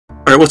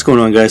Alright, what's going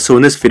on, guys? So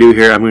in this video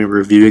here, I'm going to be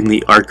reviewing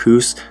the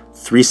Arccos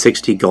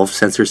 360 Golf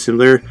Sensor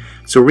Simulator.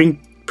 So we're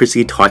going to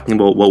proceed talking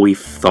about what we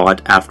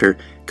thought after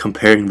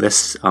comparing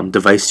this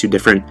device to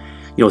different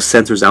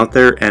sensors out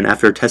there, and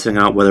after testing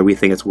out whether we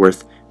think it's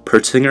worth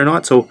purchasing or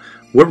not. So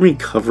what we're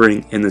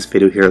covering in this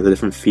video here are the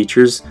different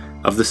features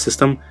of the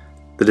system,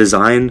 the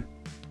design,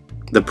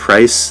 the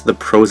price, the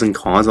pros and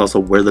cons, also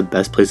where the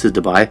best places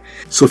to buy.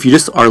 So if you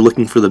just are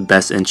looking for the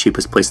best and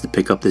cheapest place to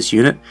pick up this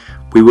unit,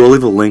 we will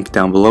leave a link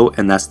down below,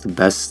 and that's the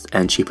best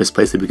and cheapest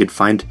place that we could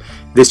find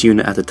this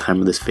unit at the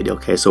time of this video.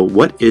 Okay, so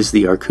what is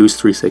the Arccos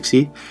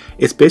 360?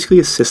 It's basically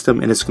a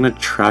system, and it's going to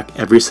track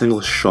every single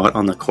shot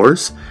on the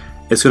course.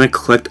 It's going to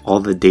collect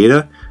all the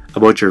data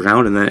about your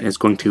round, and then it's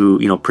going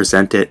to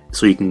present it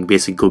so you can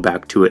basically go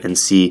back to it and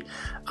see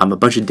a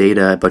bunch of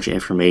data, a bunch of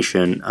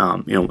information,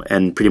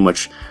 and pretty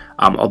much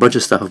a bunch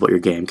of stuff about your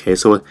game. Okay,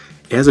 so it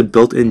has a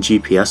built-in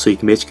GPS, so you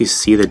can basically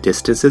see the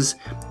distances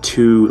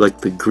to like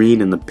the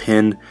green and the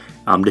pin,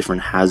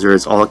 different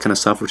hazards, all that kind of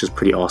stuff, which is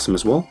pretty awesome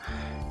as well.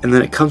 And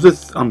then it comes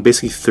with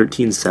basically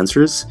 13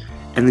 sensors,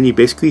 and then you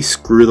basically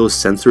screw those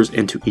sensors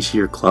into each of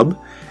your club,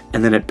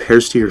 and then it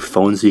pairs to your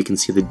phone so you can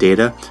see the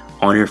data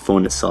on your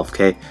phone itself.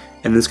 Okay,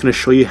 and it's going to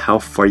show you how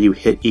far you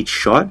hit each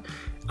shot.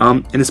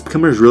 And it's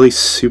become a really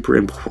super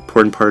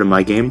important part of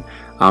my game.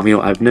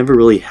 I've never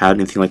really had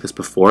anything like this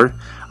before,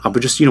 but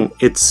just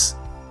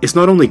it's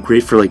not only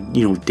great for like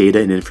data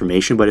and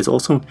information, but it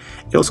also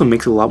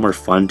makes it a lot more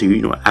fun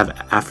to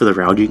after the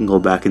round you can go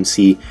back and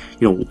see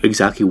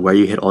exactly where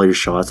you hit all your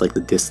shots, like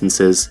the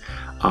distances,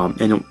 and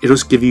it'll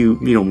just give you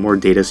more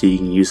data so you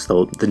can use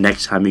the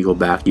next time you go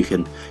back. You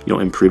can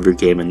improve your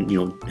game and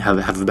have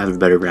a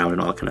better round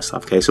and all that kind of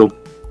stuff. Okay, so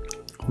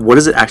what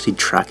does it actually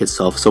track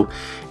itself? So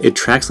it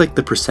tracks like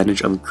the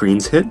percentage of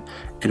greens hit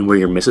and where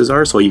your misses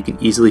are, so you can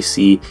easily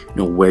see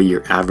where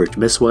your average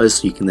miss was,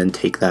 so you can then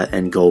take that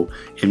and go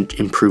and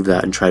improve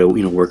that and try to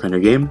work on your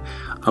game.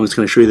 It's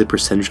going to show you the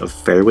percentage of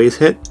fairways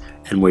hit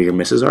and where your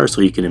misses are,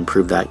 so you can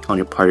improve that on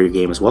your part of your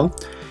game as well.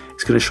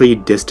 It's going to show you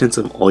distance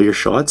of all your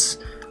shots.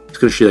 It's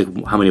going to show you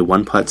like how many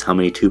 1 putts, how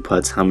many 2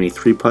 putts, how many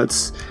 3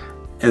 putts,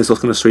 and it's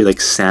also going to show you like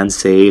sand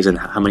saves and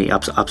how many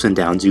ups and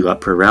downs you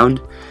got per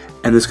round.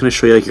 And it's going to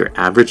show you like your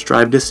average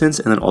drive distance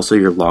and then also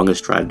your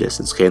longest drive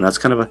distance. Okay, and that's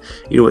kind of a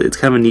it's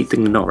kind of a neat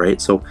thing to know,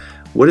 right? So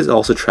what does it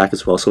also track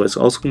as well? So it's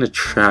also going to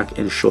track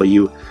and show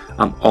you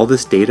all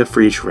this data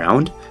for each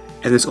round,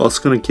 and it's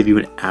also going to give you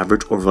an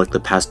average over like the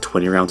past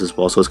 20 rounds as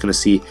well. So it's going to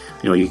see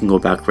you can go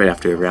back right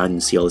after a round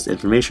and see all this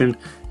information,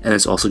 and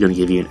it's also going to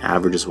give you an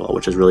average as well,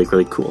 which is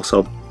really cool.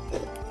 So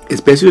it's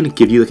basically going to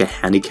give you like a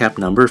handicap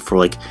number for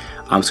like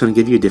it's going to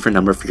give you a different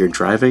number for your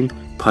driving,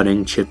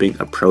 putting, chipping,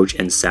 approach,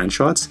 and sand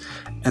shots,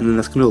 and then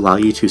that's going to allow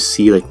you to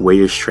see like where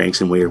your strengths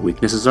and where your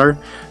weaknesses are,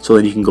 so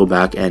then you can go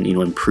back and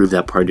improve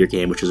that part of your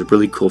game, which is a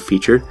really cool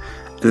feature.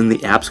 And then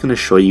the app's going to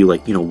show you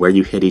like where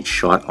you hit each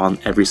shot on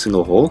every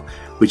single hole,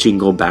 which you can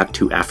go back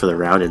to after the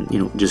round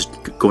and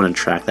just go in and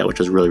track that, which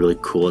is really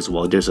cool as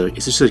well.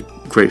 It's just a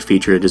great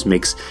feature. It just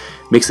makes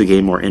the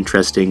game more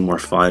interesting, more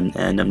fun,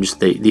 and just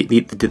the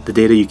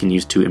data you can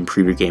use to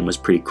improve your game was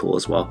pretty cool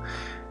as well.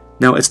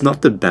 Now, it's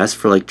not the best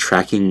for like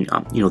tracking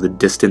the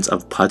distance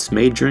of putts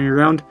made during your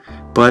round,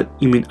 but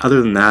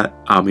other than that,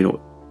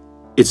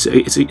 it's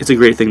a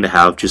great thing to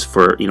have just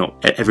for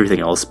everything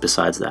else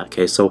besides that.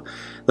 Okay, so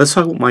let's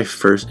talk about my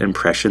first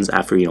impressions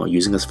after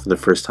using this for the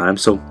first time.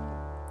 So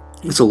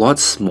it's a lot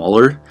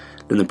smaller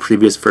than the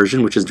previous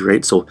version, which is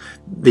great. So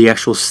the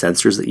actual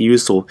sensors that you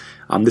use, so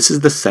this is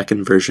the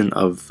second version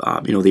of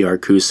the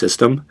Arccos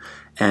system,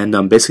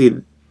 and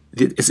basically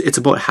it's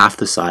about half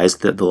the size,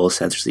 the little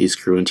sensors that you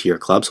screw into your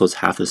club, so it's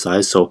half the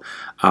size. So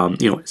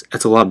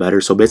it's a lot better.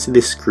 So basically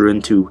they screw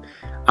into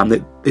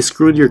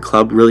your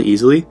club really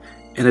easily,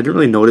 and I didn't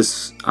really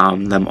notice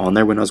them on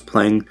there when I was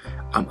playing.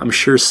 I'm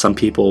sure some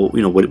people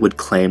would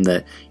claim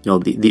that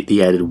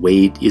the added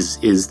weight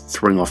is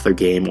throwing off their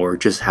game, or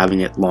just having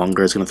it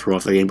longer is going to throw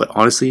off their game, but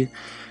honestly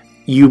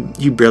you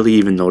barely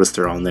even notice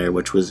they're on there,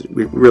 which was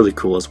really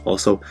cool as well.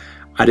 So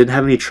I didn't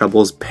have any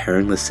troubles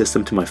pairing the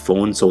system to my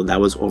phone, so that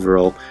was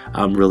overall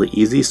really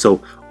easy.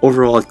 So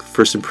overall, like,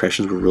 first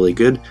impressions were really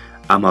good.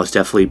 I was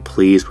definitely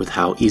pleased with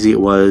how easy it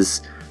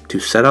was to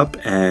set up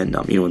and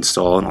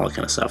install and all that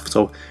kind of stuff.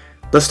 So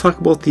let's talk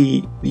about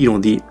the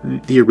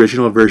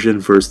original version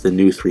versus the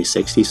new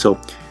 360. So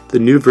the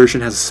new version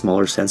has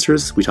smaller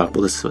sensors. We talked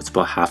about this, so it's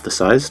about half the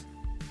size.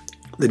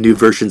 The new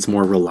version's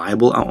more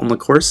reliable out on the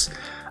course,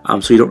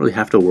 so you don't really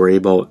have to worry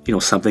about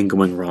something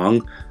going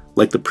wrong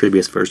like the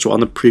previous version. So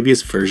on the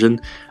previous version,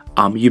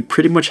 you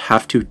pretty much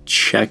have to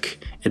check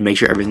and make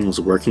sure everything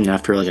was working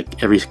after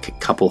like every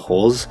couple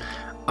holes.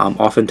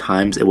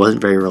 Oftentimes it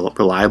wasn't very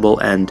reliable,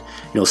 and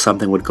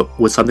something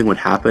would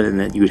happen, and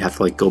then you would have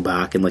to like go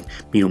back and like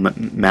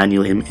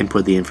manually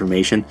input the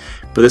information.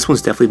 But this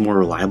one's definitely more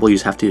reliable. You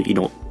just have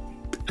to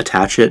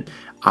attach it,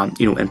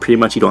 and pretty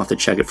much you don't have to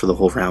check it for the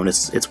whole round.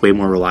 It's way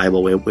more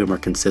reliable, way more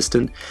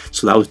consistent.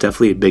 So that was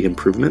definitely a big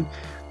improvement.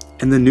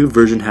 And the new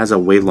version has a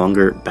way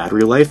longer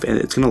battery life, and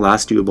it's going to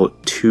last you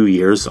about 2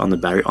 years on the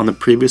battery. On the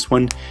previous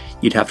one,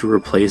 you'd have to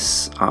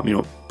replace, you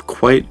know,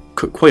 quite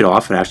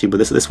often actually, but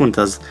this one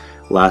does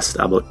last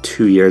about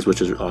 2 years,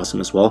 which is awesome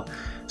as well.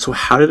 So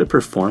how did it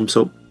perform?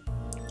 So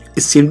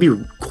it seemed to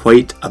be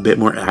quite a bit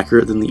more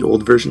accurate than the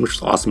old version, which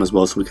is awesome as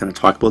well, so we kind of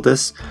talked about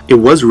this. It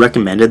was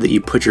recommended that you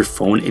put your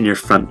phone in your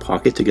front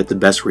pocket to get the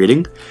best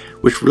reading,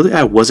 which really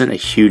I wasn't a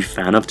huge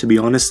fan of, to be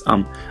honest.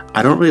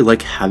 I don't really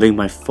like having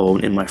my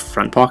phone in my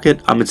front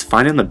pocket. It's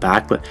fine in the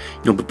back, but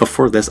you know, but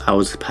before this I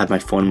had my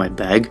phone in my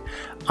bag.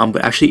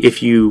 But actually,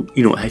 if you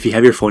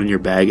have your phone in your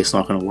bag, it's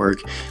not going to work.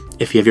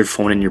 If you have your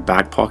phone in your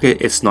back pocket,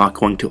 it's not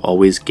going to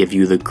always give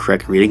you the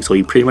correct reading, so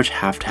you pretty much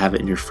have to have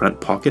it in your front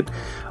pocket.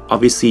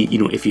 Obviously, you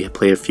know, if you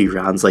play a few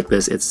rounds like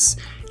this, it's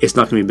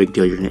not going to be a big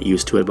deal, you're going to get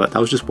used to it, but that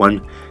was just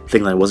one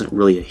thing that I wasn't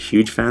really a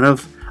huge fan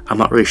of. I'm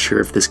not really sure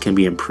if this can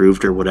be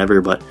improved or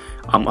whatever, but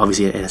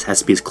obviously it has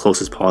to be as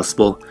close as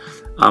possible.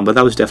 But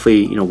that was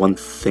definitely, you know, one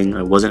thing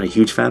I wasn't a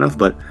huge fan of.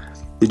 But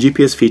the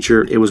GPS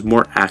feature, it was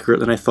more accurate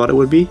than I thought it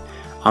would be.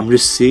 I'm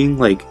just seeing,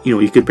 like, you know,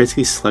 you could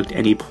basically select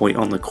any point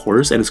on the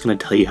course and it's going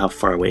to tell you how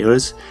far away it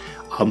is.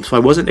 So I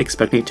wasn't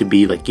expecting it to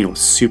be, like, you know,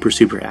 super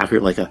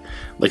accurate like a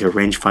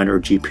rangefinder or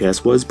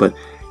GPS was, but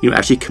you know,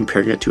 actually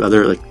comparing it to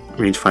other like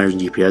rangefinders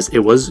and GPS, it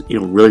was, you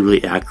know,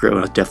 really accurate, and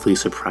I was definitely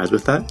surprised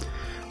with that.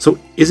 So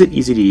is it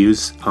easy to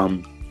use?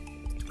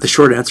 The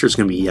short answer is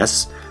going to be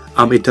yes.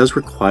 It does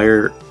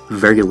require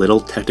very little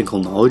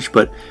technical knowledge,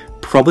 but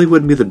probably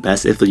wouldn't be the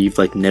best if you've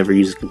like never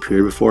used a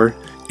computer before.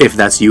 If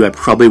that's you, I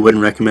probably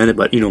wouldn't recommend it,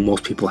 but you know,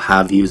 most people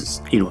have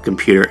used, you know, a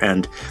computer,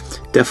 and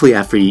definitely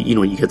after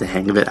you get the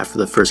hang of it after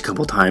the first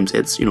couple times,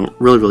 it's, you know,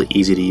 really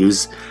easy to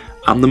use.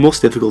 The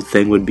most difficult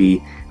thing would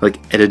be like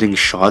editing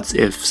shots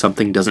if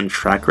something doesn't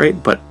track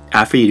right, but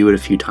after you do it a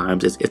few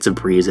times, it's a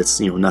breeze.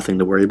 It's, you know, nothing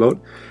to worry about.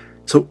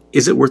 So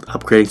is it worth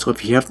upgrading? So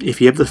if you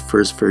have the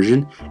first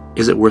version,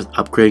 is it worth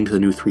upgrading to the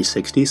new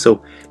 360?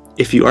 So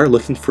if you are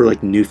looking for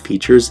like new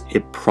features,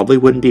 it probably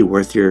wouldn't be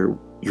worth your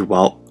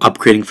while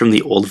upgrading from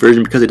the old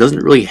version, because it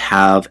doesn't really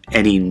have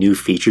any new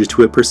features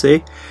to it per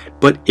se.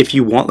 But if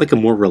you want like a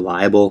more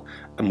reliable,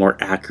 a more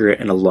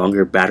accurate, and a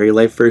longer battery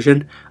life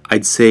version,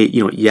 I'd say,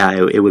 you know, yeah,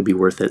 it would be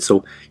worth it.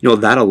 So, you know,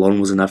 that alone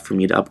was enough for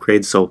me to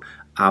upgrade. So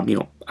you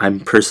know, I'm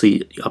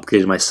personally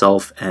upgraded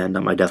myself, and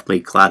I'm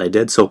definitely glad I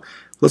did. So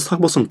let's talk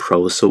about some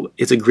pros. So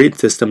it's a great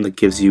system that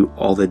gives you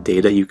all the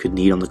data you could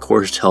need on the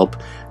course to help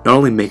not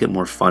only make it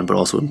more fun, but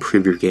also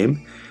improve your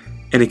game.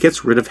 And it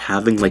gets rid of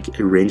having like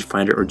a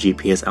rangefinder or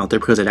GPS out there,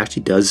 because it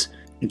actually does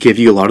give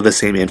you a lot of the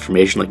same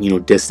information, like, you know,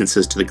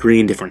 distances to the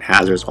green, different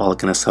hazards, all that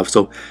kind of stuff.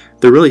 So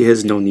there really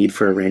is no need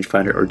for a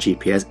rangefinder or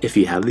GPS if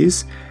you have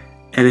these.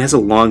 And it has a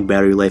long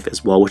battery life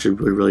as well, which is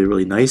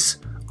really nice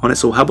on it.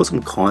 So how about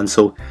some cons?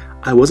 So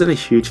I wasn't a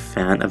huge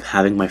fan of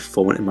having my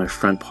phone in my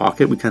front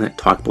pocket. We kind of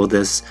talked about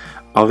this.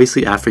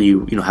 Obviously, after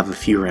you have a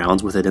few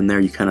rounds with it in there,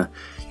 you kind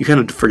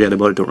of forget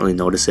about it, don't really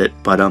notice it.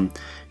 But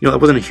you know, I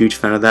wasn't a huge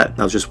fan of that.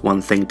 That was just one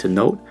thing to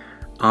note.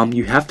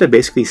 You have to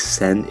basically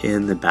send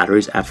in the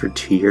batteries after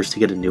 2 years to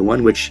get a new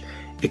one, which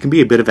it can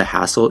be a bit of a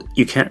hassle.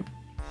 You can't.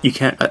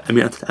 I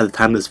mean, at the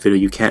time of this video,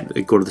 you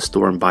can't go to the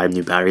store and buy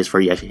new batteries for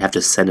it. You actually have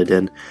to send it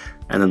in,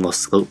 and then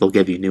they'll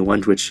give you new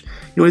ones, which,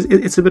 you know,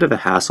 it's a bit of a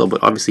hassle.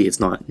 But obviously, it's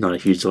not a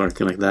huge deal or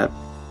anything like that.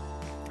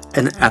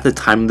 And at the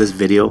time of this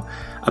video,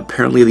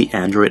 apparently the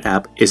Android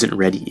app isn't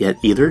ready yet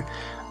either.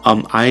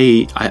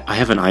 I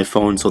have an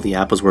iPhone, so the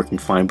app was working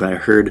fine, but I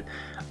heard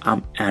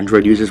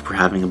Android users were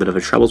having a bit of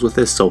a troubles with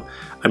this. So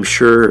I'm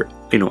sure,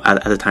 you know,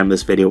 at the time of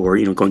this video, or,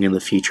 you know, going in the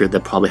future,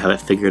 they'll probably have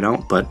it figured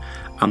out. But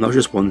that was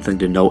just one thing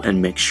to note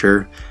and make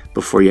sure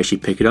before you actually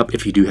pick it up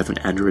if you do have an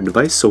Android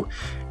device. So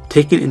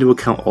taking into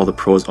account all the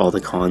pros, all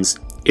the cons,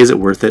 is it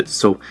worth it?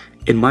 So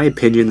in my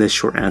opinion, this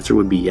short answer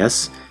would be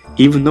yes.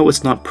 Even though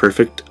it's not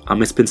perfect,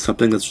 it's been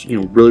something that's, you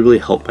know, really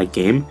helped my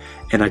game,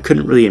 and I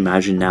couldn't really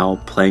imagine now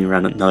playing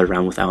around another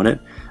round without it.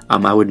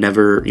 I would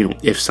never, you know,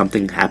 if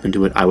something happened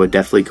to it, I would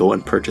definitely go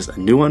and purchase a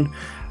new one.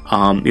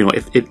 You know,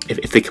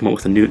 if they come up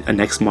with a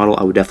next model,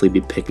 I would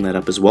definitely be picking that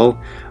up as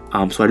well.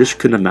 So I just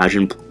couldn't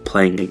imagine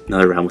playing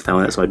another round without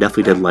it, so I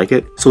definitely did like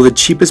it. So the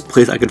cheapest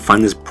place I could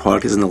find this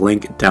product is in the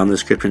link down in the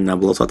description down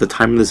below. So at the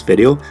time of this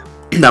video,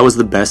 that was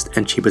the best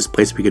and cheapest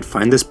place we could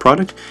find this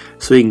product.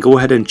 So you can go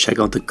ahead and check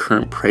out the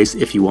current price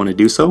if you want to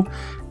do so.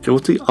 And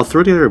I'll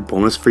throw together a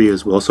bonus for you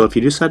as well. So if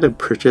you decide to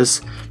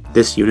purchase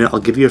this unit, I'll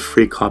give you a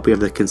free copy of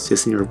the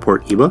Consistency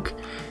Report ebook.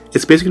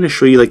 It's basically going to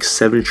show you like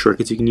 7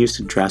 shortcuts you can use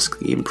to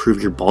drastically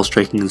improve your ball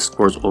striking and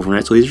scores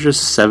overnight. So these are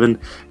just 7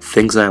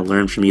 things that I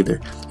learned from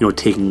either, you know,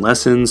 taking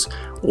lessons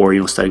or, you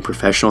know, studying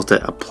professionals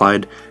that I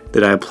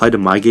applied to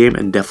my game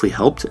and definitely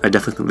helped. I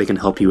definitely think they can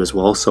help you as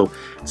well. So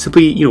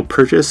simply, you know,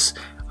 purchase.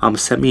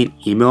 Send me an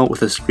email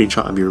with a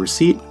screenshot of your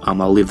receipt.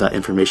 I'll leave that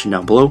information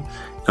down below,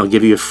 and I'll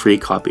give you a free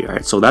copy.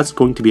 Alright, so that's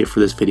going to be it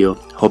for this video.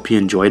 Hope you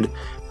enjoyed.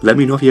 Let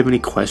me know if you have any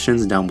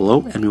questions down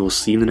below, and we will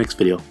see you in the next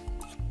video.